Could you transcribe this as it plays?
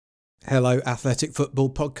Hello, Athletic Football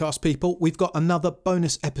Podcast people. We've got another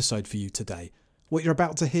bonus episode for you today. What you're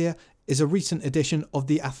about to hear is a recent edition of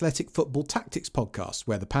the Athletic Football Tactics Podcast,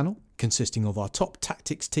 where the panel, consisting of our top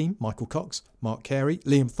tactics team, Michael Cox, Mark Carey,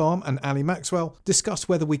 Liam Tharm and Ali Maxwell, discuss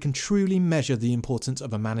whether we can truly measure the importance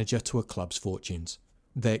of a manager to a club's fortunes.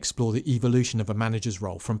 They explore the evolution of a manager's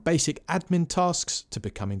role from basic admin tasks to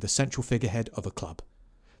becoming the central figurehead of a club.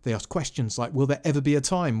 They ask questions like, will there ever be a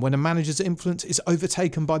time when a manager's influence is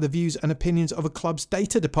overtaken by the views and opinions of a club's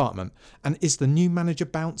data department? And is the new manager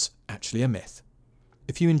bounce actually a myth?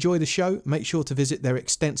 If you enjoy the show, make sure to visit their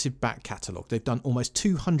extensive back catalogue. They've done almost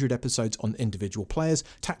 200 episodes on individual players,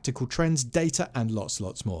 tactical trends, data and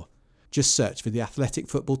lots more. Just search for the Athletic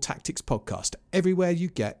Football Tactics Podcast everywhere you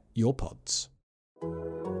get your pods.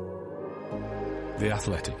 The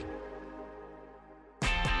Athletic.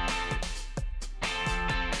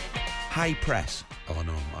 High press. Oh,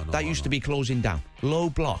 no. That used to be closing down. Low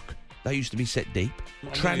block. That used to be sit deep.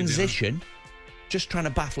 Transition. Just trying to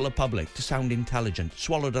baffle the public to sound intelligent.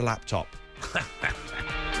 Swallowed a laptop.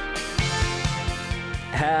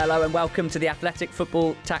 Hello and welcome to the Athletic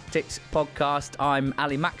Football Tactics Podcast. I'm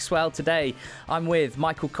Ali Maxwell. Today I'm with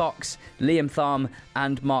Michael Cox, Liam Tharm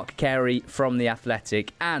and Mark Carey from The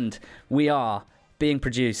Athletic. And we are being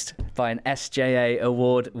produced by an SJA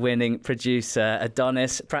award-winning producer,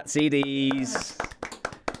 Adonis Pratsides.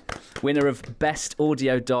 Winner of Best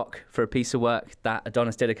Audio Doc for a piece of work that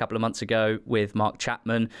Adonis did a couple of months ago with Mark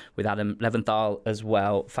Chapman, with Adam Leventhal as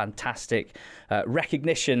well. Fantastic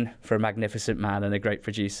recognition for a magnificent man and a great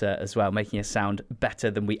producer as well, making us sound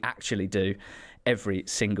better than we actually do every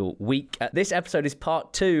single week. This episode is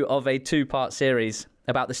part 2 of a 2-part series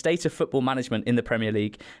about the state of football management in the Premier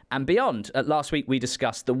League and beyond. Last week we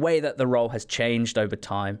discussed the way that the role has changed over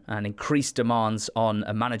time and increased demands on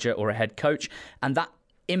a manager or a head coach, and that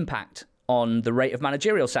impact on the rate of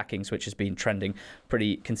managerial sackings, which has been trending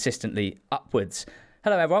pretty consistently upwards.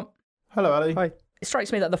 Hello, everyone. Hello, Ali. Hi. It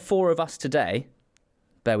strikes me that the four of us today,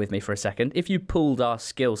 bear with me for a second, if you pulled our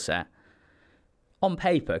skill set, on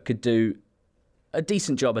paper could do a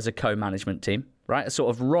decent job as a co-management team, right? A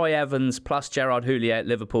sort of Roy Evans plus Gerard Houllier at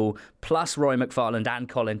Liverpool plus Roy McFarland and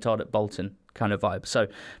Colin Todd at Bolton kind of vibe. So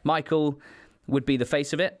Michael would be the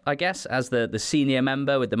face of it, I guess, as the senior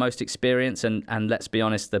member with the most experience and let's be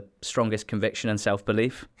honest, the strongest conviction and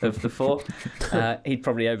self-belief of the four. He'd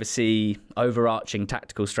probably oversee overarching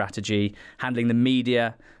tactical strategy, handling the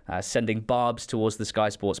media, sending barbs towards the Sky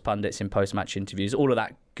Sports pundits in post-match interviews, all of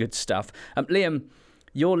that good stuff. Liam,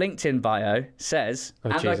 your LinkedIn bio says,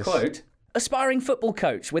 I quote, aspiring football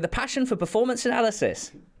coach with a passion for performance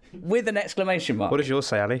analysis, with an exclamation mark. What does yours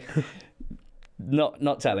say, Ali?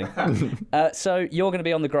 Not telling. So you're going to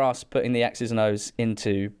be on the grass putting the X's and O's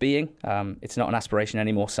into being. It's not an aspiration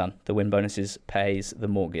anymore, son. The win bonuses pays the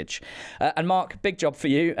mortgage. And Mark, big job for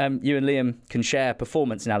you. You and Liam can share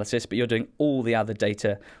performance analysis, but you're doing all the other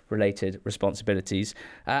data-related responsibilities.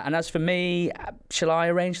 And as for me, shall I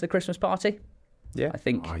arrange the Christmas party? Yeah. I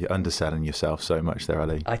think. Oh, you're underselling yourself so much there,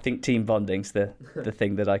 Ali. I think team bonding's the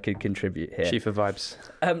thing that I could contribute here. Chief of vibes.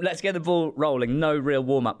 Let's get the ball rolling. No real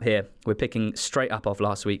warm-up here. We're picking straight up off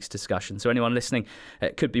last week's discussion. So anyone listening,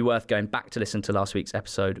 it could be worth going back to listen to last week's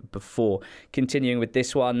episode before continuing with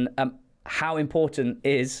this one. How important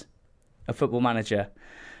is a football manager?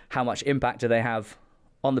 How much impact do they have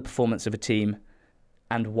on the performance of a team?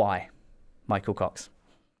 And why? Michael Cox.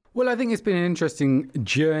 Well, I think it's been an interesting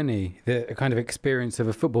journey, the kind of experience of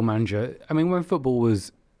a football manager. I mean, when football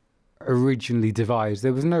was originally devised,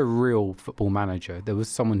 there was no real football manager. There was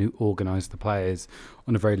someone who organised the players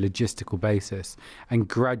on a very logistical basis. And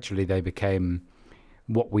gradually they became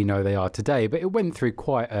what we know they are today. But it went through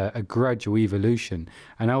quite a gradual evolution.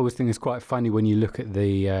 And I always think it's quite funny when you look at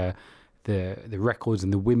the records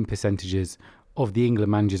and the win percentages of the England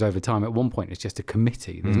managers over time. At one point, it's just a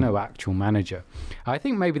committee. There's no actual manager. I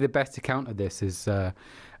think maybe the best account of this is a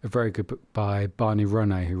very good book by Barney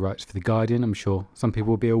Ronay, who writes for The Guardian. I'm sure some people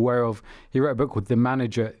will be aware of. He wrote a book called The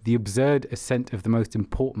Manager, The Absurd Ascent of the Most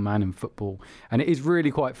Important Man in Football. And it is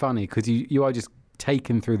really quite funny because you are just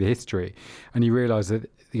taken through the history and you realise that,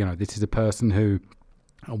 you know, this is a person who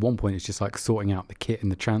at one point it's just like sorting out the kit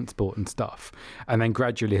and the transport and stuff, and then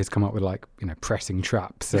gradually has come up with, like, you know, pressing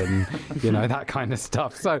traps and you know, that kind of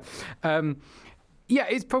stuff. So yeah,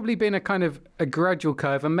 it's probably been a kind of a gradual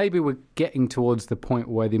curve, and maybe we're getting towards the point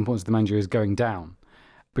where the importance of the manager is going down,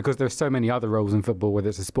 because there's so many other roles in football, whether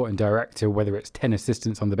it's a sporting director, whether it's 10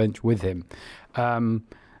 assistants on the bench with him.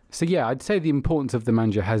 So yeah, I'd say the importance of the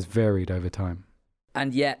manager has varied over time.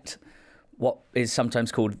 And yet, what is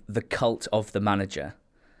sometimes called the cult of the manager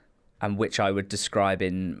and which I would describe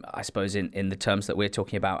in the terms that we're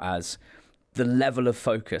talking about as the level of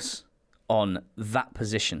focus on that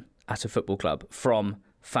position at a football club from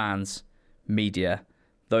fans, media,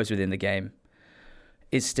 those within the game,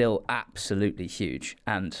 is still absolutely huge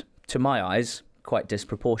and, to my eyes, quite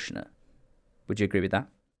disproportionate. Would you agree with that?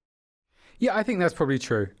 Yeah, I think that's probably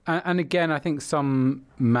true. And again, I think some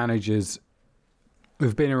managers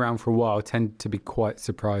who've been around for a while tend to be quite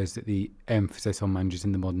surprised at the emphasis on managers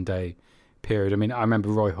in the modern day period. I mean, I remember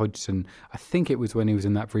Roy Hodgson, I think it was when he was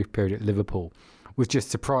in that brief period at Liverpool, was just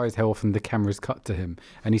surprised how often the cameras cut to him.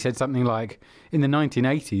 And he said something like, in the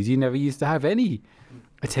 1980s, you never used to have any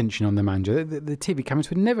attention on the manager. The TV cameras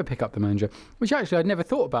would never pick up the manager, which actually I'd never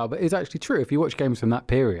thought about, but is actually true. If you watch games from that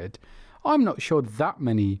period, I'm not sure that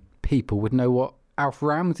many people would know what Alf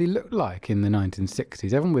Ramsey looked like in the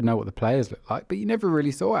 1960s. Everyone would know what the players looked like, but you never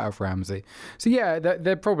really saw Alf Ramsey. So yeah,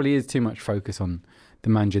 there probably is too much focus on the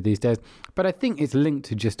manager these days. But I think it's linked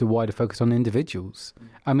to just a wider focus on individuals.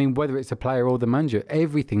 I mean, whether it's a player or the manager,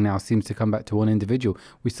 everything now seems to come back to one individual.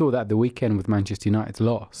 We saw that the weekend with Manchester United's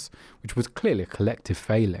loss, which was clearly a collective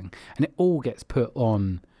failing. And it all gets put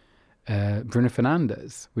on Bruno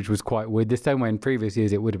Fernandes, which was quite weird. The same way in previous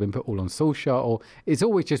years it would have been put all on Solskjaer, or it's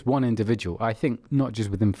always just one individual. I think not just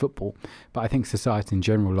within football, but I think society in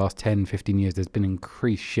general, last 10, 15 years, there's been an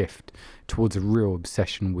increased shift towards a real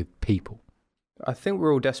obsession with people. I think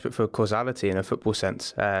we're all desperate for causality in a football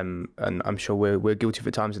sense, and I'm sure we're guilty of it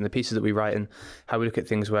at times in the pieces that we write and how we look at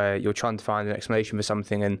things where you're trying to find an explanation for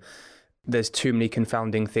something and there's too many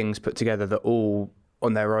confounding things put together that all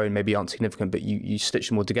on their own maybe aren't significant, but you stitch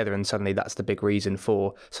them all together and suddenly that's the big reason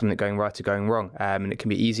for something going right or going wrong. And it can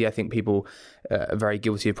be easy. I think people are very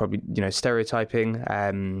guilty of probably, stereotyping,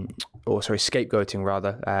 scapegoating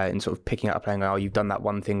rather, in sort of picking out a player and going, oh, you've done that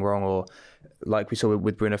one thing wrong, or like we saw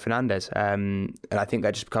with Bruno Fernandes. And I think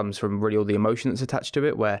that just comes from really all the emotion that's attached to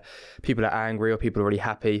it, where people are angry or people are really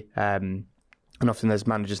happy. And often there's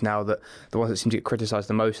managers now that the ones that seem to get criticised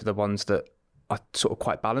the most are the ones that are sort of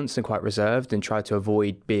quite balanced and quite reserved and try to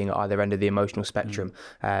avoid being at either end of the emotional spectrum,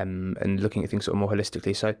 and looking at things sort of more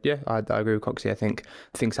holistically. So yeah, I agree with Coxie. I think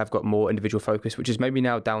things have got more individual focus, which is maybe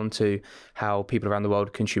now down to how people around the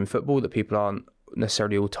world consume football, that people aren't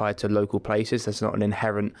necessarily all tied to local places. There's not an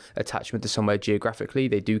inherent attachment to somewhere geographically.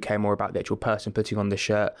 They do care more about the actual person putting on the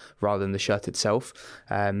shirt rather than the shirt itself,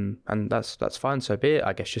 and that's fine. So be it.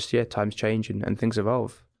 I guess just times change and things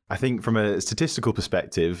evolve. I think from a statistical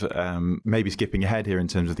perspective, maybe skipping ahead here in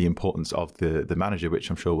terms of the importance of the manager, which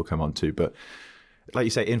I'm sure we'll come on to, but like you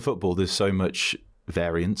say, in football, there's so much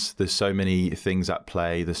variance, there's so many things at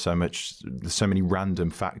play, there's so many random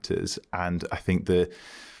factors, and I think the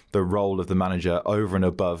role of the manager over and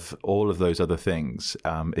above all of those other things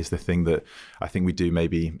is the thing that I think we do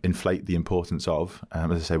maybe inflate the importance of.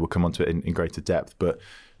 As I say, we'll come on to it in greater depth, but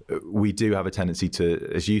we do have a tendency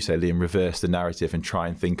to, as you say, Liam, reverse the narrative and try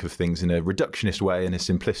and think of things in a reductionist way, in a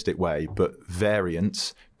simplistic way, but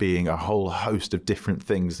variance being a whole host of different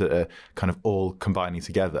things that are kind of all combining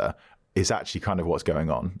together is actually kind of what's going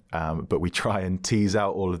on. But we try and tease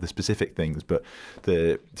out all of the specific things, but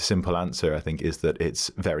the simple answer, I think, is that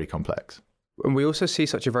it's very complex. And we also see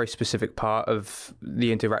such a very specific part of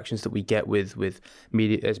the interactions that we get with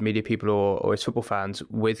media, as media people or as football fans,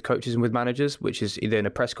 with coaches and with managers, which is either in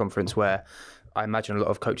a press conference where I imagine a lot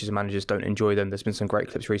of coaches and managers don't enjoy them. There's been some great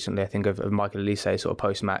clips recently, I think, of Michael Elise sort of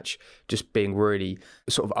post-match just being really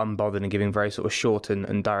sort of unbothered and giving very sort of short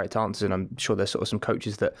and direct answers. And I'm sure there's sort of some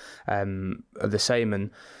coaches that are the same.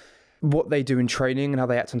 And what they do in training and how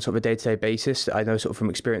they act on sort of a day-to-day basis, I know sort of from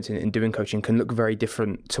experience in doing coaching, can look very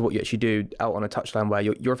different to what you actually do out on a touchline, where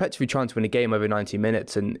you're effectively trying to win a game over 90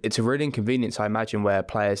 minutes. And it's a real inconvenience, I imagine, where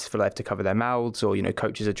players feel they have to cover their mouths, or,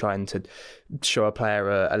 coaches are trying to show a player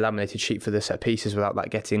a laminated sheet for the set pieces without that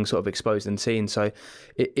getting sort of exposed and seen. So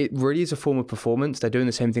it really is a form of performance. They're doing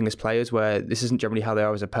the same thing as players, where this isn't generally how they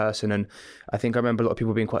are as a person. And I think I remember a lot of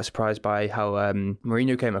people being quite surprised by how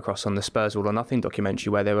Mourinho came across on the Spurs All or Nothing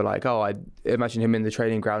documentary, where they were like, oh, I imagine him in the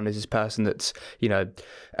training ground as this person that's,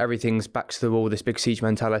 everything's back to the wall, this big siege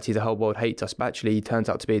mentality, the whole world hates us. But actually, he turns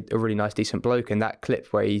out to be a really nice, decent bloke. And that clip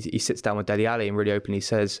where he sits down with Dele Alli and really openly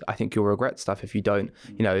says, I think you'll regret stuff if you don't,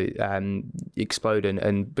 explode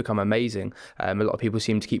and become amazing. A lot of people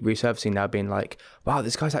seem to keep resurfacing now, being like, wow,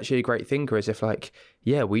 this guy's actually a great thinker, as if like,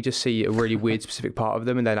 yeah, we just see a really weird specific part of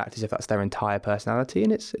them and then act as if that's their entire personality,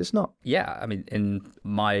 and it's not. Yeah, I mean, in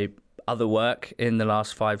my other work in the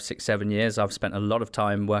last 5, 6, 7 years, I've spent a lot of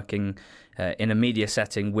time working in a media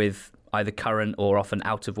setting with either current or often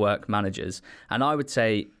out of work managers. And I would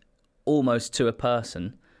say almost to a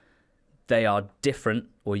person, they are different,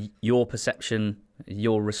 or your perception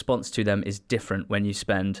your response to them is different when you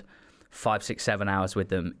spend 5, 6, 7 hours with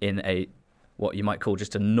them in a what you might call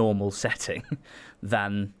just a normal setting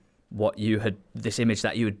than what you had, this image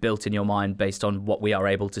that you had built in your mind based on what we are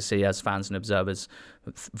able to see as fans and observers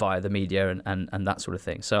via the media and that sort of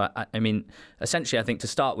thing. So, I mean, essentially, I think to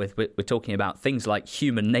start with, we're talking about things like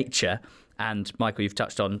human nature. And Michael, you've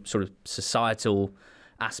touched on sort of societal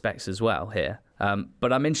aspects as well here.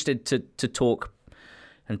 But I'm interested to talk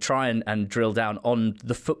and try and drill down on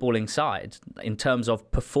the footballing side in terms of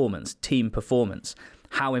performance, team performance.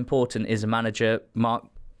 How important is a manager? Mark,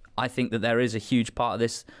 I think that there is a huge part of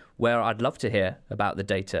this where I'd love to hear about the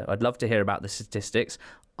data. I'd love to hear about the statistics.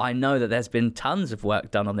 I know that there's been tons of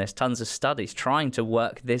work done on this, tons of studies trying to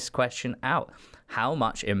work this question out. How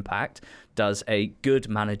much impact does a good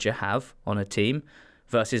manager have on a team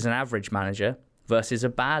versus an average manager versus a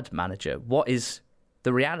bad manager? What is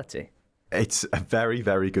the reality? It's a very,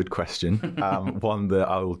 very good question, one that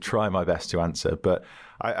I will try my best to answer. But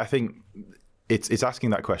I think it's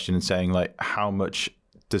asking that question and saying, like, how much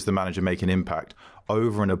does the manager make an impact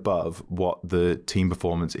over and above what the team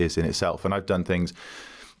performance is in itself? And I've done things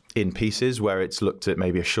in pieces where it's looked at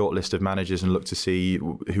maybe a short list of managers and looked to see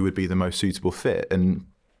who would be the most suitable fit. And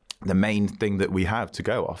the main thing that we have to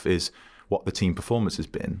go off is what the team performance has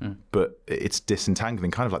been. But it's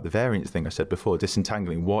disentangling, kind of like the variance thing I said before,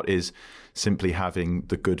 disentangling what is simply having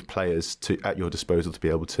the good players at your disposal to be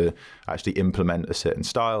able to actually implement a certain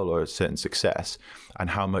style or a certain success,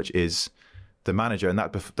 and how much is the manager. And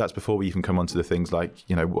that's before we even come on to the things like,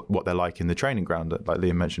 you know, what they're like in the training ground, like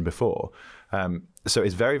Liam mentioned before. So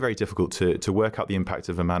it's very, very difficult to work out the impact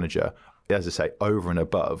of a manager, as I say, over and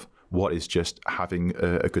above what is just having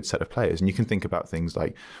a good set of players. And you can think about things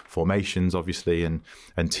like formations, obviously, and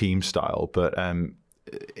team style. But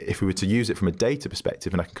if we were to use it from a data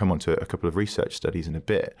perspective, and I can come on to a couple of research studies in a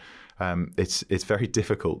bit, it's very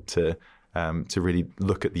difficult to really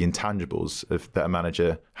look at the intangibles that a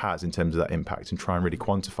manager has in terms of that impact and try and really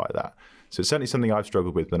quantify that. So it's certainly something I've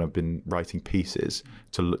struggled with when I've been writing pieces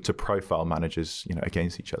to profile managers, you know,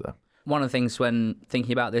 against each other. One of the things when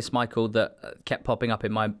thinking about this, Michael, that kept popping up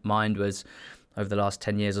in my mind was over the last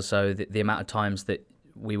 10 years or so, the amount of times that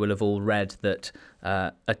we will have all read that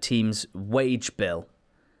a team's wage bill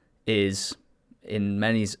is, in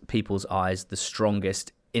many people's eyes, the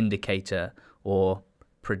strongest indicator or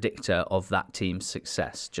predictor of that team's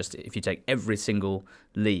success. Just if you take every single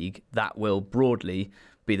league, that will broadly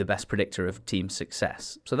be the best predictor of team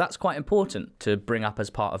success. So that's quite important to bring up as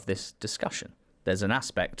part of this discussion. There's an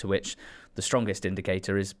aspect to which the strongest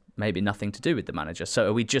indicator is maybe nothing to do with the manager. So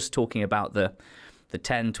are we just talking about the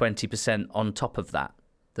 10, 20% on top of that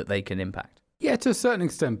they can impact? Yeah, to a certain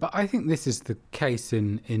extent, but I think this is the case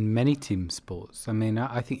in many team sports. I mean,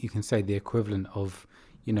 I think you can say the equivalent of,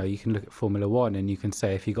 you know, you can look at Formula One and you can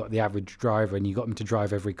say if you got the average driver and you got them to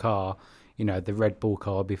drive every car, you know, the Red Bull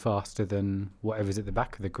car will be faster than whatever's at the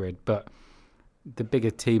back of the grid. But the bigger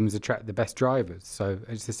teams attract the best drivers. So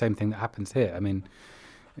it's the same thing that happens here. I mean,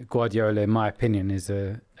 Guardiola, in my opinion, is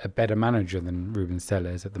a better manager than Ruben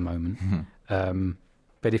Selles at the moment. Mm-hmm.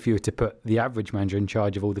 But if you were to put the average manager in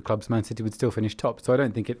charge of all the clubs, Man City would still finish top. So I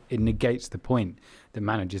don't think it negates the point that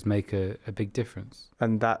managers make a big difference.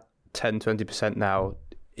 And that 10-20% now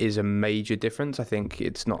is a major difference. I think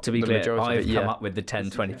it's not, to be clear, I've come up with the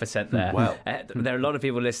 10-20% there. Wow. There are a lot of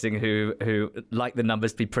people listening who like the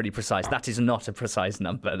numbers to be pretty precise. That is not a precise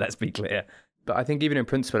number, let's be clear. But I think even in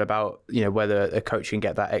principle about, you know, whether a coach can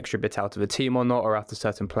get that extra bit out of a team or not, or after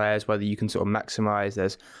certain players, whether you can sort of maximise.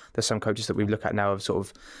 There's some coaches that we look at now of sort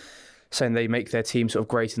of saying they make their team sort of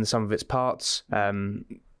greater than the sum of its parts.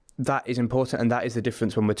 That is important, and that is the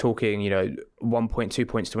difference when we're talking, you know, 1 point, 2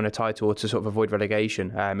 points to win a title or to sort of avoid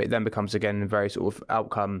relegation. It then becomes, again, very sort of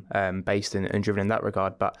outcome based and driven in that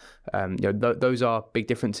regard. But, you know, those are big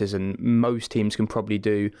differences, and most teams can probably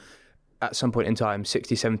do, at some point in time,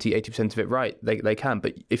 60, 70, 80% of it right. They can.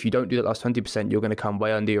 But if you don't do that last 20%, you're going to come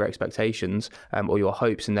way under your expectations or your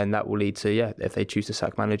hopes, and then that will lead to, if they choose to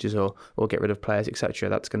sack managers or get rid of players, etc.,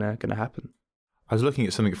 that's going to happen. I was looking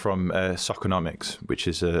at something from Soccernomics, which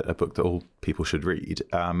is a book that all people should read,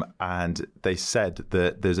 and they said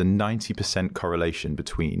that there's a 90% correlation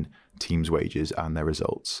between teams' wages and their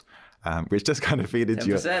results, which does kind of feed into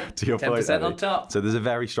your point. 10% on top. So there's a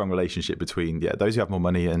very strong relationship between those who have more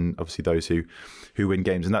money and obviously those who win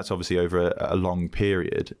games, and that's obviously over a long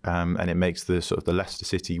period, and it makes the sort of the Leicester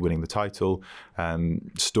City winning the title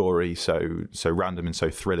story so random and so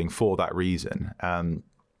thrilling for that reason.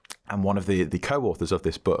 And one of the co-authors of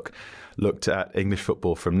this book looked at English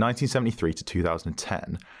football from 1973 to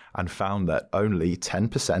 2010 and found that only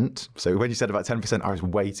 10%, so when you said about 10%, I was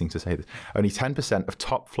waiting to say this, only 10% of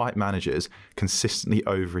top flight managers consistently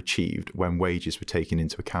overachieved when wages were taken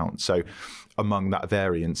into account. So among that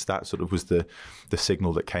variance, that sort of was the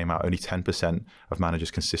signal that came out. Only 10% of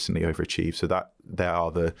managers consistently overachieved. So that there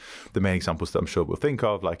are the main examples that I'm sure we'll think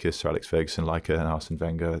of, like a Sir Alex Ferguson, like an Arsene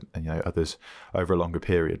Wenger, and others over a longer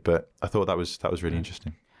period. But I thought that was really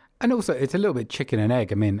interesting. And also, it's a little bit chicken and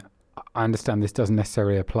egg. I mean, I understand this doesn't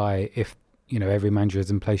necessarily apply if, every manager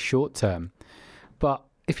is in place short term. But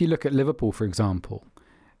if you look at Liverpool, for example,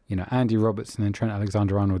 Andy Robertson and Trent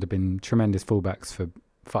Alexander-Arnold have been tremendous fullbacks for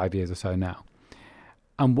 5 years or so now.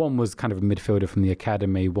 And one was kind of a midfielder from the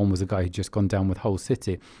academy. One was a guy who'd just gone down with Hull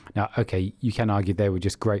City. Now, okay, you can argue they were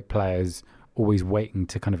just great players, always waiting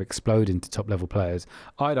to kind of explode into top-level players.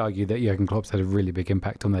 I'd argue that Jurgen Klopp's had a really big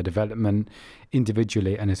impact on their development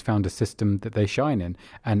individually and has found a system that they shine in.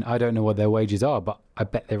 And I don't know what their wages are, but I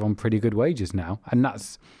bet they're on pretty good wages now. And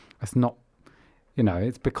that's not,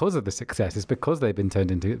 it's because of the success. It's because they've been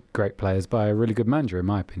turned into great players by a really good manager, in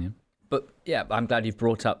my opinion. But, yeah, I'm glad you've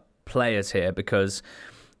brought up players here, because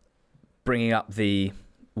bringing up the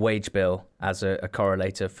wage bill as a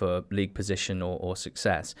correlator for league position or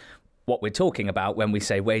success, what we're talking about when we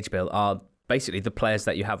say wage bill are basically the players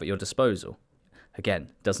that you have at your disposal. Again,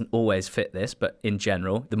 doesn't always fit this, but in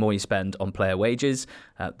general, the more you spend on player wages,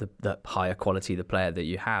 the higher quality the player that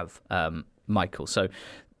you have, Michael. So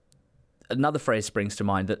another phrase springs to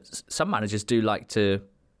mind that some managers do like to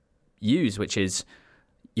use, which is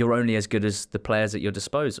you're only as good as the players at your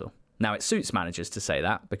disposal. Now, it suits managers to say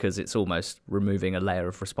that because it's almost removing a layer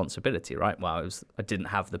of responsibility, right? Well, I didn't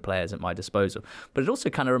have the players at my disposal. But it also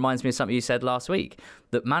kind of reminds me of something you said last week,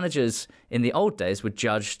 that managers in the old days were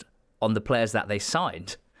judged on the players that they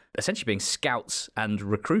signed, essentially being scouts and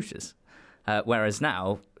recruiters. Whereas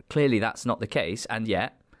now, clearly that's not the case. And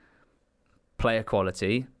yet, player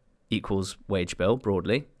quality equals wage bill,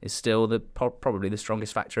 broadly, is still probably the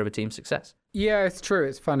strongest factor of a team's success. Yeah, it's true.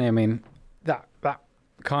 It's funny. I mean, that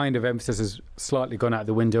kind of emphasis has slightly gone out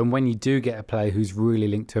the window. And when you do get a player who's really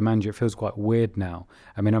linked to a manager, it feels quite weird now.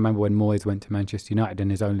 I mean, I remember when Moyes went to Manchester United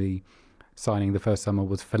and his only signing the first summer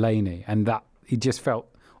was Fellaini. And that he just felt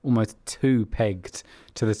almost too pegged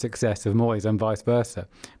to the success of Moyes and vice versa.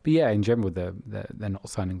 But yeah, in general, they're not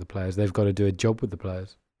signing the players. They've got to do a job with the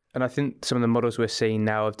players. And I think some of the models we're seeing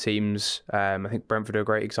now of teams, I think Brentford are a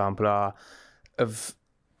great example, are of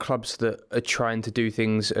clubs that are trying to do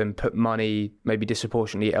things and put money maybe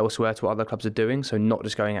disproportionately elsewhere to what other clubs are doing. So not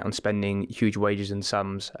just going out and spending huge wages and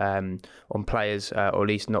sums on players, or at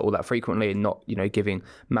least not all that frequently, and not giving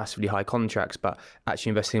massively high contracts, but actually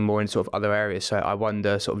investing more in sort of other areas. So I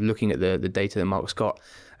wonder, sort of looking at the data that Mark's got,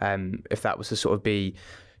 if that was to sort of be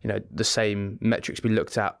the same metrics be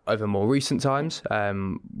looked at over more recent times,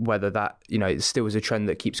 whether that, it still is a trend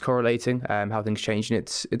that keeps correlating, how things change. And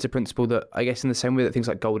it's a principle that, I guess, in the same way that things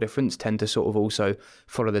like goal difference tend to sort of also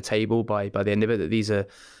follow the table by the end of it, that these are,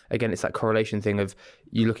 again, it's that correlation thing of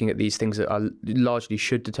you looking at these things that are largely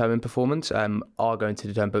should determine performance, are going to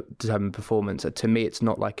determine performance. To me, it's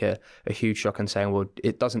not like a huge shock and saying, well,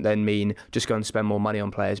 it doesn't then mean just go and spend more money on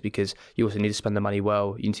players, because you also need to spend the money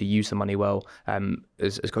well. You need to use the money well.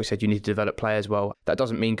 As Cox said, you need to develop players well. That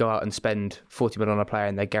doesn't mean go out and spend 40 million on a player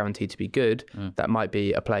and they're guaranteed to be good. That might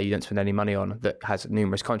be a player you don't spend any money on that has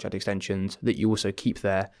numerous contract extensions that you also keep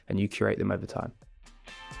there and you curate them over time.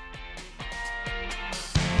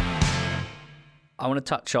 I want to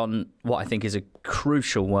touch on what I think is a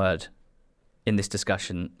crucial word in this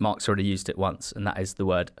discussion. Mark's already used it once, and that is the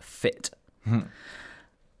word fit.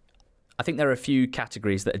 I think there are a few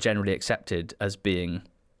categories that are generally accepted as being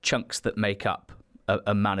chunks that make up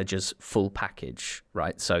a manager's full package,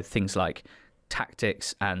 right? So things like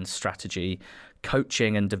tactics and strategy,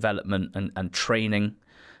 coaching and development and training,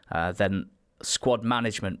 then squad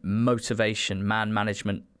management, motivation, man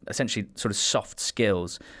management, essentially sort of soft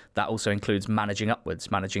skills. That also includes managing upwards,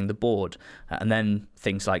 managing the board, and then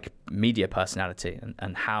things like media personality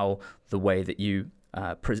and how the way that you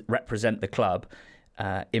represent the club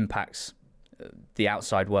impacts the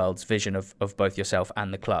outside world's vision of both yourself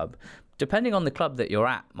and the club. Depending on the club that you're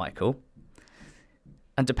at, Michael,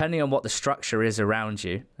 and depending on what the structure is around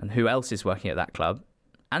you and who else is working at that club,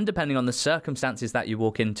 and depending on the circumstances that you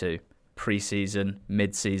walk into, pre-season,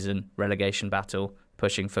 mid-season, relegation battle,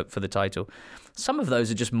 pushing for the title, some of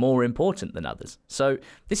those are just more important than others. So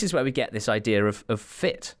this is where we get this idea of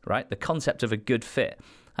fit, right? The concept of a good fit.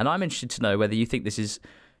 And I'm interested to know whether you think this is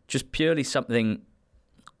just purely something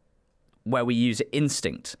where we use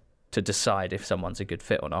instinct to decide if someone's a good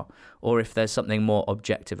fit or not, or if there's something more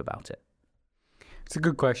objective about it? It's a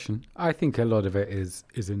good question. I think a lot of it is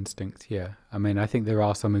instinct, yeah. I mean, I think there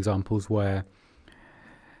are some examples where,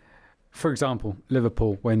 for example,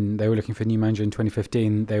 Liverpool, when they were looking for a new manager in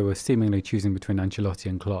 2015, they were seemingly choosing between Ancelotti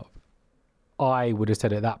and Klopp. I would have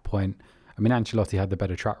said at that point, I mean, Ancelotti had the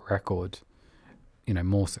better track record, you know,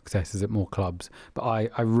 more successes at more clubs, but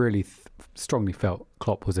I really strongly felt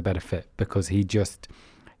Klopp was a better fit because he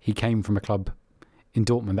came from a club in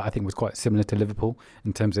Dortmund that I think was quite similar to Liverpool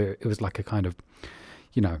in terms of it was like a kind of,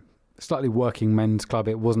 you know, slightly working men's club.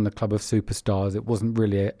 It wasn't a club of superstars. It wasn't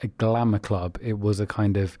really a glamour club. It was a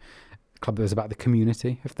kind of club that was about the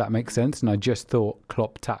community, if that makes sense. And I just thought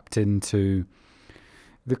Klopp tapped into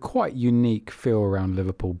the quite unique feel around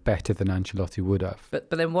Liverpool better than Ancelotti would have. But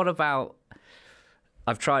then what about,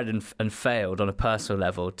 I've tried and failed on a personal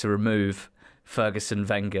level to remove Ferguson,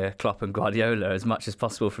 Wenger, Klopp and Guardiola as much as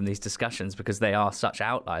possible from these discussions because they are such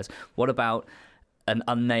outliers. What about an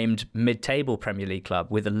unnamed mid-table Premier League club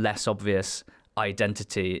with a less obvious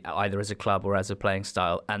identity, either as a club or as a playing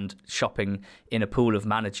style, and shopping in a pool of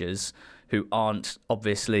managers who aren't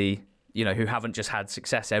obviously, you know, who haven't just had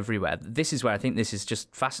success everywhere? This is where I think this is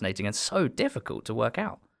just fascinating and so difficult to work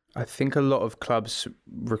out. I think a lot of clubs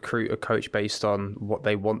recruit a coach based on what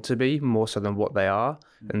they want to be more so than what they are,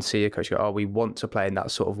 and see a coach go, oh, we want to play in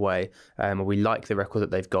that sort of way, or we like the record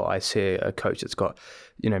that they've got. I see a coach that's got,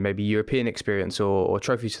 you know, maybe European experience or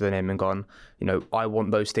trophies to their name and gone, you know, I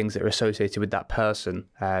want those things that are associated with that person,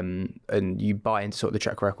 and you buy into sort of the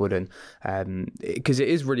track record, and because it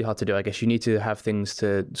is really hard to do. I guess you need to have things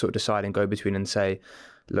to sort of decide and go between and say,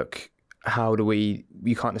 look, how do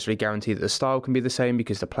you can't necessarily guarantee that the style can be the same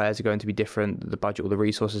because the players are going to be different, the budget, all the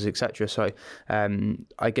resources, etc. So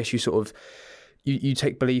I guess you sort of, you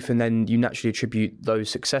take belief and then you naturally attribute those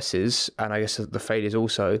successes, and I guess the failures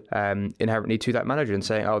also inherently to that manager, and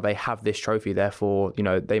saying, oh, they have this trophy, therefore, you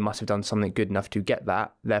know, they must have done something good enough to get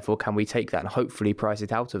that, therefore can we take that and hopefully price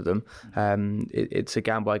it out of them. It's a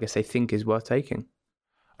gamble I guess they think is worth taking.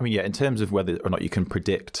 I mean, yeah, in terms of whether or not you can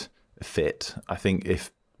predict fit, I think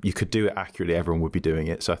if you could do it accurately, everyone would be doing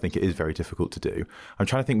it. So I think it is very difficult to do. I'm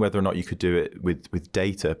trying to think whether or not you could do it with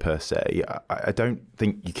data per se. I don't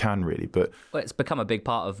think you can really, but... Well, it's become a big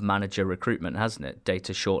part of manager recruitment, hasn't it?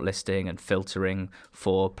 Data shortlisting and filtering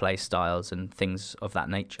for play styles and things of that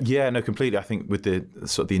nature. Yeah, no, completely. I think with the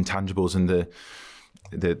sort of the intangibles and the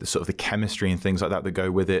sort of the chemistry and things like that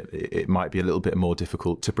go with it, it might be a little bit more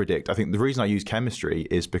difficult to predict. I think the reason I use chemistry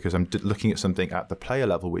is because I'm looking at something at the player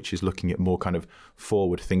level, which is looking at more kind of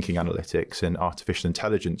forward-thinking analytics and artificial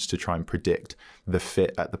intelligence to try and predict the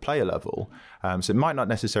fit at the player level. So it might not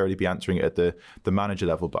necessarily be answering it at the manager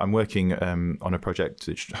level, but I'm working on a project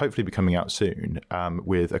that should hopefully be coming out soon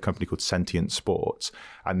with a company called Sentient Sports,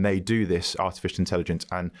 and they do this artificial intelligence,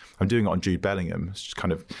 and I'm doing it on Jude Bellingham. It's just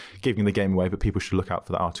kind of giving the game away, but people should look out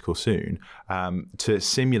for that article soon, to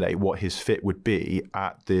simulate what his fit would be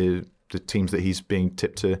at the teams that he's being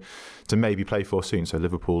tipped to maybe play for soon. So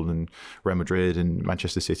Liverpool and Real Madrid and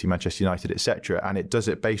Manchester City, Manchester United, etc. And it does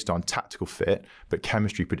it based on tactical fit, but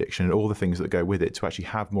chemistry prediction and all the things that go with it to actually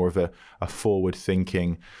have more of a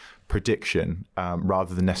forward-thinking prediction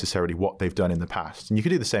rather than necessarily what they've done in the past. And you could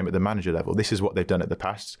do the same at the manager level. This is what they've done at the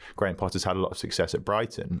past. Graham Potter's had a lot of success at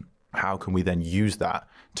Brighton. How can we then use that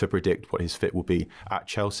to predict what his fit will be at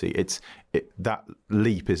Chelsea? That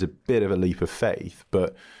leap is a bit of a leap of faith,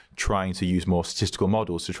 but trying to use more statistical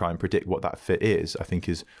models to try and predict what that fit is, I think,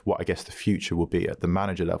 is what I guess the future will be at the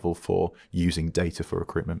manager level for using data for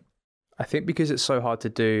recruitment. I think because it's so hard to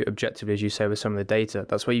do objectively, as you say, with some of the data,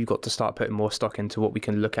 that's where you've got to start putting more stock into what we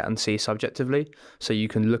can look at and see subjectively. So you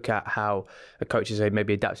can look at how a coach is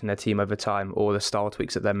maybe adapting their team over time, or the style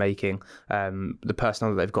tweaks that they're making, the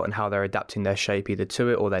personnel that they've got and how they're adapting their shape either to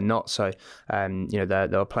it or they're not. So,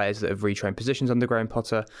 there are players that have retrained positions under Graham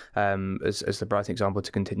Potter, as the Brighton example,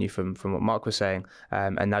 to continue from what Mark was saying.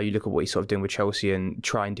 And now you look at what he's sort of doing with Chelsea and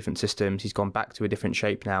trying different systems. He's gone back to a different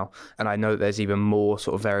shape now. And I know that there's even more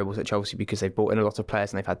sort of variables at Chelsea because they've brought in a lot of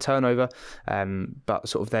players and they've had turnover, but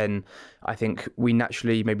sort of then I think we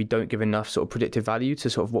naturally maybe don't give enough sort of predictive value to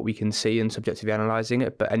sort of what we can see and subjectively analysing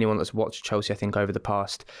it. But anyone that's watched Chelsea, I think over the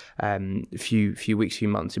past few weeks, few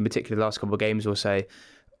months, in particular the last couple of games, will say,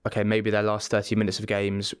 okay, maybe their last 30 minutes of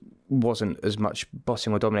games wasn't as much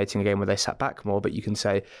bossing or dominating a game where they sat back more, but you can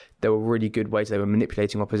say there were really good ways they were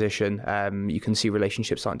manipulating opposition. You can see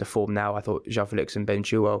relationships starting to form now. I thought João Felix and Ben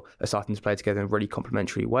Chilwell are starting to play together in a really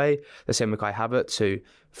complementary way. The same with Kai Havertz, who,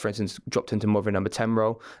 for instance, dropped into more of a number 10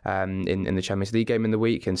 role in the Champions League game in the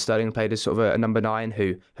week, and Sterling played as sort of a number 9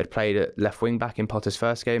 who had played at left wing back in Potter's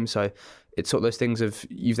first game. So it's sort of those things of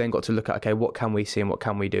you've then got to look at, okay, what can we see and what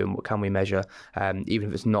can we do and what can we measure, even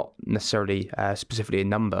if it's not necessarily specifically a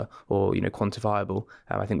number or quantifiable.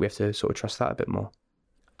 I think we have to sort of trust that a bit more.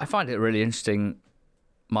 I find it really interesting,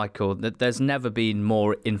 Michael, that there's never been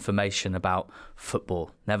more information about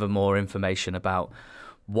football, never more information about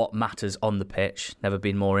what matters on the pitch, never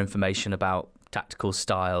been more information about tactical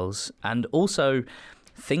styles, and also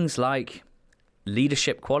things like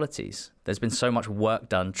leadership qualities. There's been so much work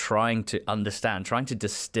done trying to understand, trying to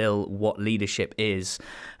distill what leadership is,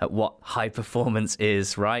 what high performance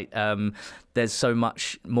is, right? There's so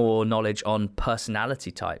much more knowledge on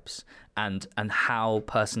personality types and how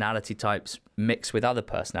personality types mix with other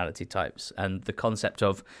personality types, and the concept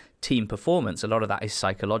of team performance. A lot of that is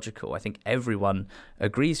psychological. I think everyone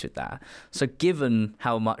agrees with that. So given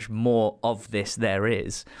how much more of this there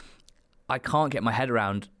is, I can't get my head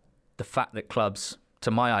around the fact that clubs,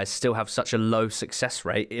 to my eyes, still have such a low success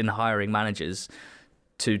rate in hiring managers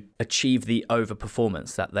to achieve the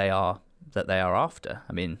overperformance that they are after.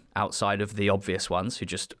 I mean, outside of the obvious ones who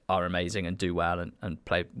just are amazing and do well and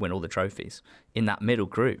win all the trophies, in that middle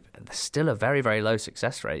group, there's still a very, very low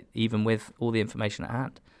success rate, even with all the information at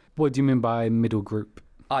hand. What do you mean by middle group?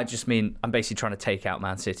 I just mean I'm basically trying to take out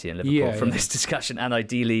Man City and Liverpool from this discussion, and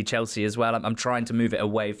ideally Chelsea as well. I'm trying to move it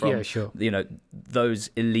away from those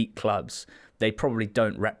elite clubs. They probably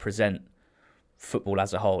don't represent football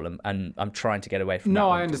as a whole, and I'm trying to get away from that. No,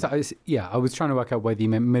 I understand. I was trying to work out whether you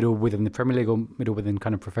meant middle within the Premier League or middle within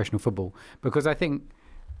kind of professional football, because I think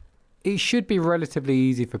it should be relatively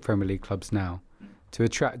easy for Premier League clubs now to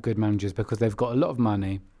attract good managers because they've got a lot of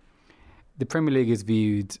money. The Premier League is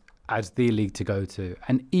viewed as the league to go to,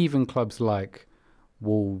 and even clubs like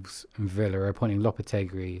Wolves and Villa are appointing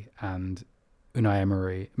Lopetegui and Unai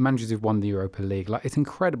Emery, managers who've won the Europa League. Like, it's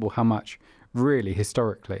incredible how much, really,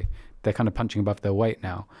 historically, they're kind of punching above their weight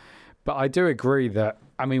now. But I do agree that,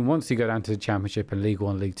 I mean, once you go down to the Championship and League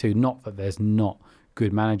One, League Two, not that there's not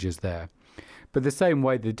good managers there, but the same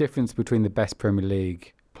way, the difference between the best Premier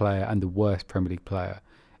League player and the worst Premier League player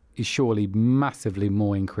is surely massively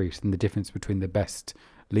more increased than the difference between the best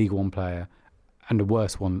League One player and the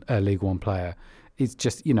worst League One player. It's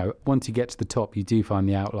just, once you get to the top, you do find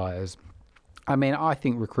the outliers. I mean, I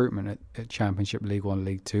think recruitment at Championship, League One,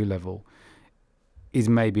 League Two level is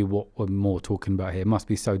maybe what we're more talking about here. It must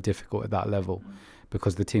be so difficult at that level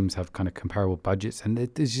because the teams have kind of comparable budgets and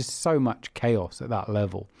there's just so much chaos at that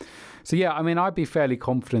level. So, yeah, I mean, I'd be fairly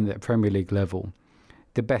confident that at Premier League level,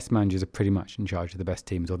 the best managers are pretty much in charge of the best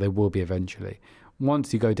teams, or they will be eventually.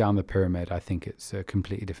 Once you go down the pyramid, I think it's a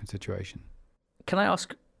completely different situation. Can I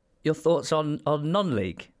ask your thoughts on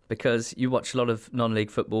non-league? Because you watch a lot of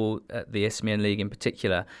non-league football, the Isthmian League in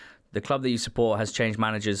particular. The club that you support has changed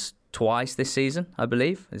managers twice this season, I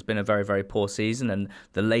believe. It's been a very, very poor season, and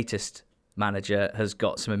the latest manager has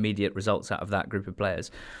got some immediate results out of that group of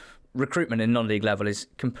players. Recruitment in non-league level is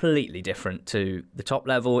completely different to the top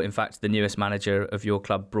level. In fact, the newest manager of your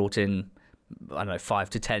club brought in, 5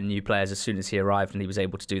 to 10 new players as soon as he arrived, and he was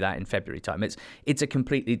able to do that in February time. It's a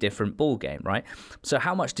completely different ball game, right? So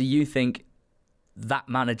how much do you think that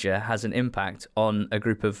manager has an impact on a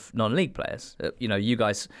group of non-league players? You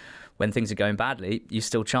guys, when things are going badly, you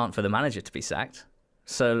still chant for the manager to be sacked.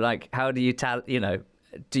 So, how do you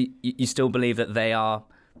do you still believe that they are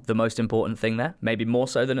the most important thing there? Maybe more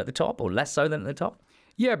so than at the top, or less so than at the top?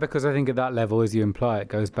 Yeah, because I think at that level, as you imply, it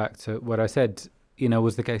goes back to what I said,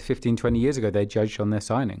 was the case 15, 20 years ago. They judged on their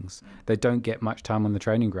signings. They don't get much time on the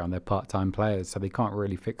training ground. They're part-time players, so they can't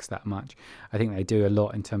really fix that much. I think they do a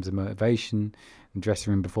lot in terms of motivation and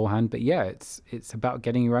dressing room beforehand. But yeah, it's about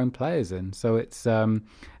getting your own players in. So it's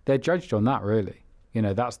they're judged on that, really.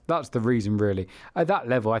 That's the reason, really. At that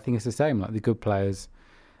level, I think it's the same. Like, the good players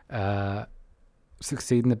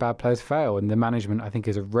succeed and the bad players fail, and the management, I think,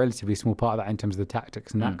 is a relatively small part of that in terms of the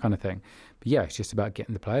tactics and that kind of thing. But yeah, it's just about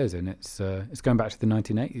getting the players in. It's going back to the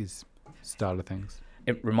 1980s style of things.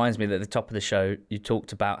 It reminds me that at the top of the show you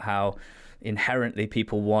talked about how inherently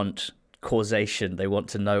people want causation. They want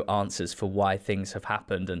to know answers for why things have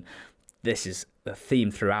happened, and this is the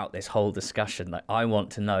theme throughout this whole discussion. Like, I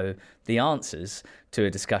want to know the answers to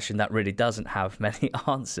a discussion that really doesn't have many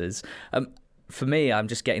answers. For me, I'm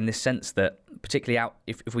just getting this sense that, particularly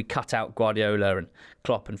if we cut out Guardiola and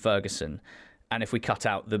Klopp and Ferguson, and if we cut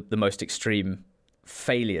out the most extreme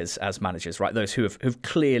failures as managers, right? Those who've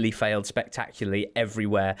clearly failed spectacularly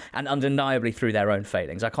everywhere and undeniably through their own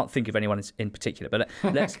failings. I can't think of anyone in particular, but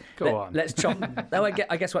let's chop. No, I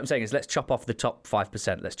guess what I'm saying is let's chop off the top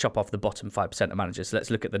 5%. Let's chop off the bottom 5% of managers. Let's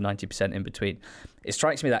look at the 90% in between. It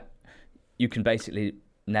strikes me that you can basically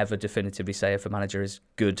never definitively say if a manager is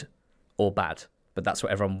good or bad. but that's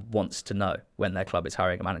what everyone wants to know when their club is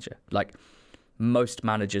hiring a manager. Like most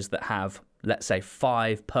managers that have, let's say,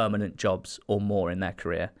 5 permanent jobs or more in their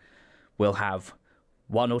career will have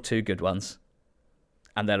 1 or 2 good ones,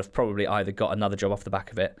 and they'll have probably either got another job off the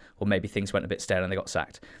back of it, or maybe things went a bit stale and they got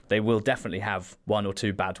sacked. They will definitely have 1 or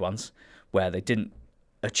 2 bad ones where they didn't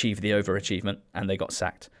achieve the overachievement and they got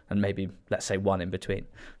sacked, and maybe, let's say, 1 in between.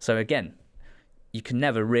 So again, you can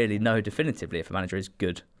never really know definitively if a manager is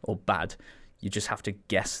good or bad. You just have to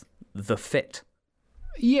guess the fit.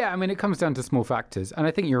 Yeah, I mean, it comes down to small factors. And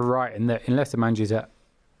I think you're right in that unless a manager's at,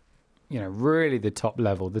 really the top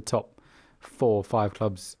level, the top 4 or 5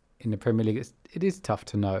 clubs in the Premier League, it is tough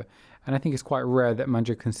to know. And I think it's quite rare that a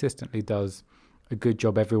manager consistently does a good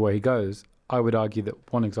job everywhere he goes. I would argue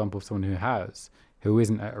that one example of someone who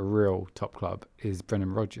isn't at a real top club is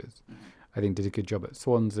Brendan Rodgers. I think did a good job at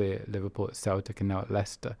Swansea, at Liverpool, at Celtic, and now at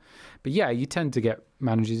Leicester. But yeah, you tend to get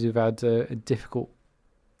managers who've had a difficult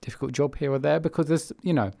job here or there because there's,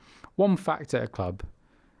 one factor at a club,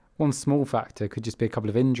 one small factor could just be a couple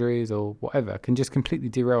of injuries or whatever, can just completely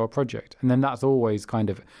derail a project. And then that's always kind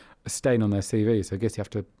of a stain on their CV. So I guess you have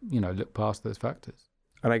to, look past those factors.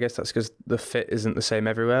 And I guess that's because the fit isn't the same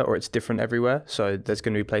everywhere, or it's different everywhere. So there's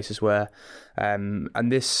going to be places where, and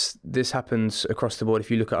this happens across the board.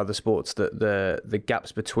 If you look at other sports, that the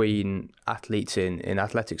gaps between athletes in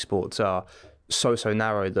athletic sports are so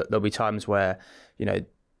narrow that there'll be times where,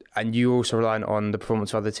 and you're also relying on the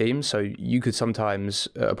performance of other teams. So you could sometimes,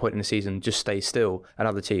 at a point in the season, just stay still and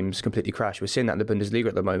other teams completely crash. We're seeing that in the Bundesliga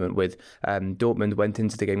at the moment with Dortmund went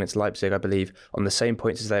into the game against Leipzig, I believe, on the same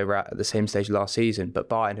points as they were at the same stage last season, but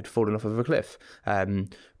Bayern had fallen off of a cliff.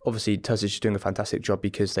 Obviously, Terzic is doing a fantastic job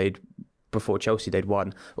because before Chelsea, they'd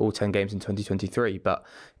won all 10 games in 2023. But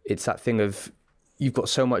it's that thing of, you've got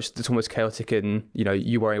so much that's almost chaotic and,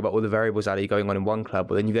 you worrying about all the variables, Ali, going on in one club,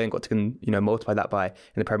 but then you've then got to, multiply that by, in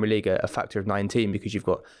the Premier League, a factor of 19 because you've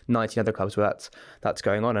got 19 other clubs where that's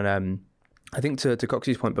going on. And I think to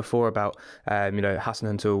Coxey's point before about,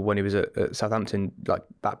 Hasenhüttl when he was at Southampton, like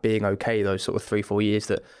that being okay, those sort of 3-4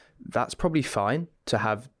 years, that's probably fine to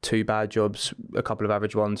have 2 bad jobs, a couple of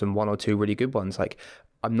average ones and 1 or 2 really good ones. Like,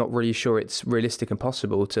 I'm not really sure it's realistic and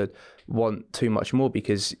possible to want too much more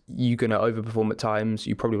because you're going to overperform at times,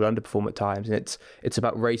 you probably will underperform at times, and it's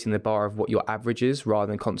about raising the bar of what your average is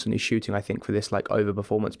rather than constantly shooting, I think, for this like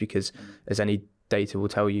overperformance, because as any data will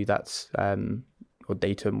tell you, that's or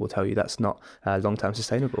datum will tell you that's not long-term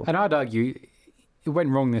sustainable. And I'd argue it went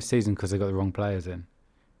wrong this season because they got the wrong players in.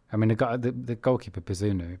 I mean, the goalkeeper,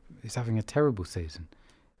 Pizzuno, is having a terrible season.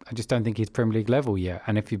 I just don't think he's Premier League level yet.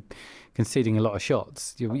 And if you're conceding a lot of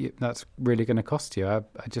shots, that's really going to cost you. I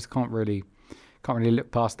just can't really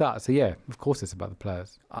look past that. So yeah, of course it's about the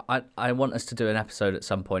players. I want us to do an episode at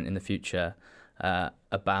some point in the future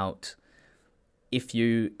about if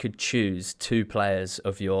you could choose 2 players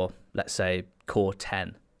of your, let's say, core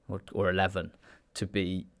 10 or 11 to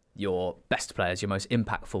be your best players, your most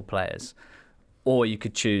impactful players, or you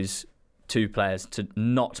could choose 2 players to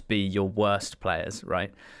not be your worst players,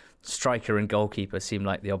 right? Striker and goalkeeper seem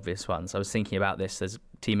like the obvious ones. I was thinking about this. There's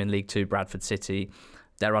a team in League 2, Bradford City.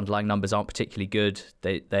 Their underlying numbers aren't particularly good.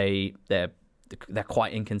 They're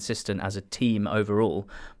quite inconsistent as a team overall,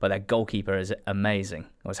 but their goalkeeper is amazing.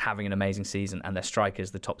 Was having an amazing season, and their striker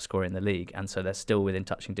is the top scorer in the league, and so they're still within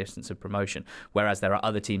touching distance of promotion. Whereas there are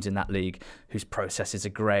other teams in that league whose processes are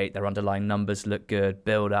great, their underlying numbers look good,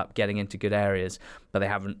 build up, getting into good areas, but they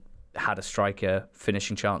haven't had a striker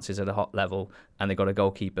finishing chances at a hot level, and they've got a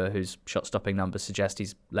goalkeeper whose shot-stopping numbers suggest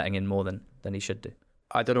he's letting in more than he should do.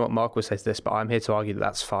 I don't know what Mark will say to this, but I'm here to argue that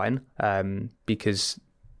that's fine, because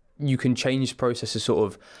you can change processes sort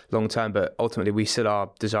of long term, but ultimately we still are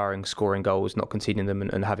desiring scoring goals, not conceding them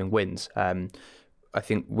and having wins. I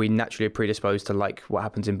think we naturally are predisposed to like what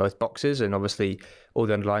happens in both boxes, and obviously all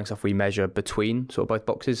the underlying stuff we measure between sort of both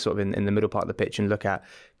boxes, sort of in the middle part of the pitch, and look at,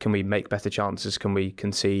 can we make better chances, can we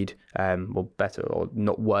concede or better or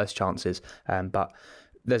not worse chances, but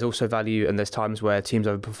there's also value, and there's times where teams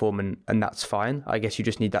overperform, and that's fine. I guess you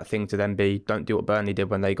just need that thing to then be, don't do what Burnley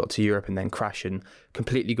did when they got to Europe and then crash and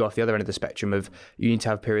completely go off the other end of the spectrum of, you need to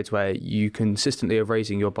have periods where you consistently are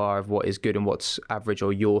raising your bar of what is good and what's average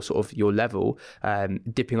or your sort of your level,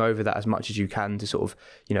 dipping over that as much as you can to sort of,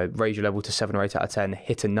 raise your level to 7 or 8 out of 10,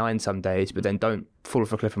 hit a 9 some days, but then don't fall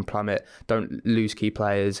off a cliff and plummet, don't lose key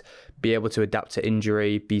players, be able to adapt to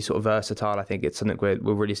injury, be sort of versatile. I think it's something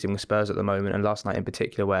we're really seeing with Spurs at the moment, and last night in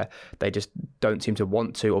particular, where they just don't seem to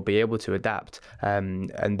want to or be able to adapt.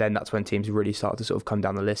 And then that's when teams really start to sort of come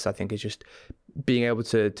down the list. I think it's just being able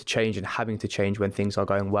to change and having to change when things are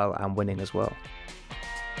going well and winning as well.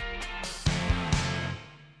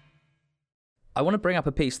 I want to bring up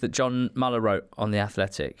a piece that John Muller wrote on The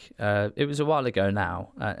Athletic. It was a while ago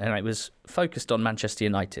now, and it was focused on Manchester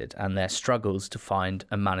United and their struggles to find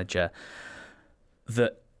a manager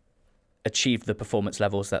that achieved the performance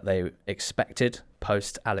levels that they expected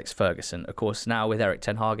post Alex Ferguson. Of course, now with Erik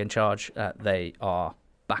ten Hag in charge, they are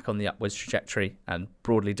back on the upwards trajectory and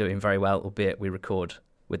broadly doing very well, albeit we record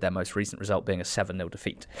with their most recent result being a 7-0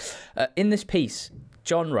 defeat. In this piece,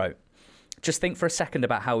 John wrote, "Just think for a second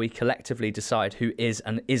about how we collectively decide who is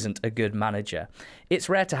and isn't a good manager. It's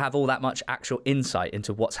rare to have all that much actual insight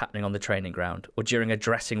into what's happening on the training ground or during a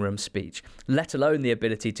dressing room speech, let alone the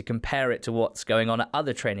ability to compare it to what's going on at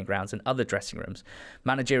other training grounds and other dressing rooms.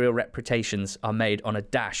 Managerial reputations are made on a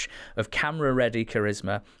dash of camera-ready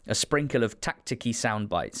charisma, a sprinkle of tacticky sound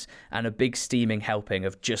bites, and a big steaming helping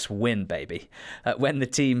of just win, baby. When the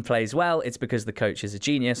team plays well, it's because the coach is a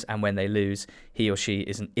genius, and when they lose, he or she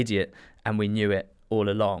is an idiot, and we knew it all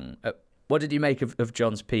along." What did you make of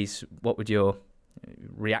John's piece? What would your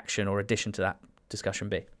reaction or addition to that discussion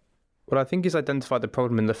be? Well, I think he's identified the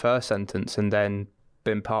problem in the first sentence and then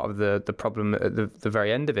been part of the problem at the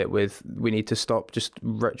very end of it with we need to stop just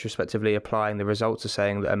retrospectively applying the results of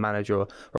saying that a manager or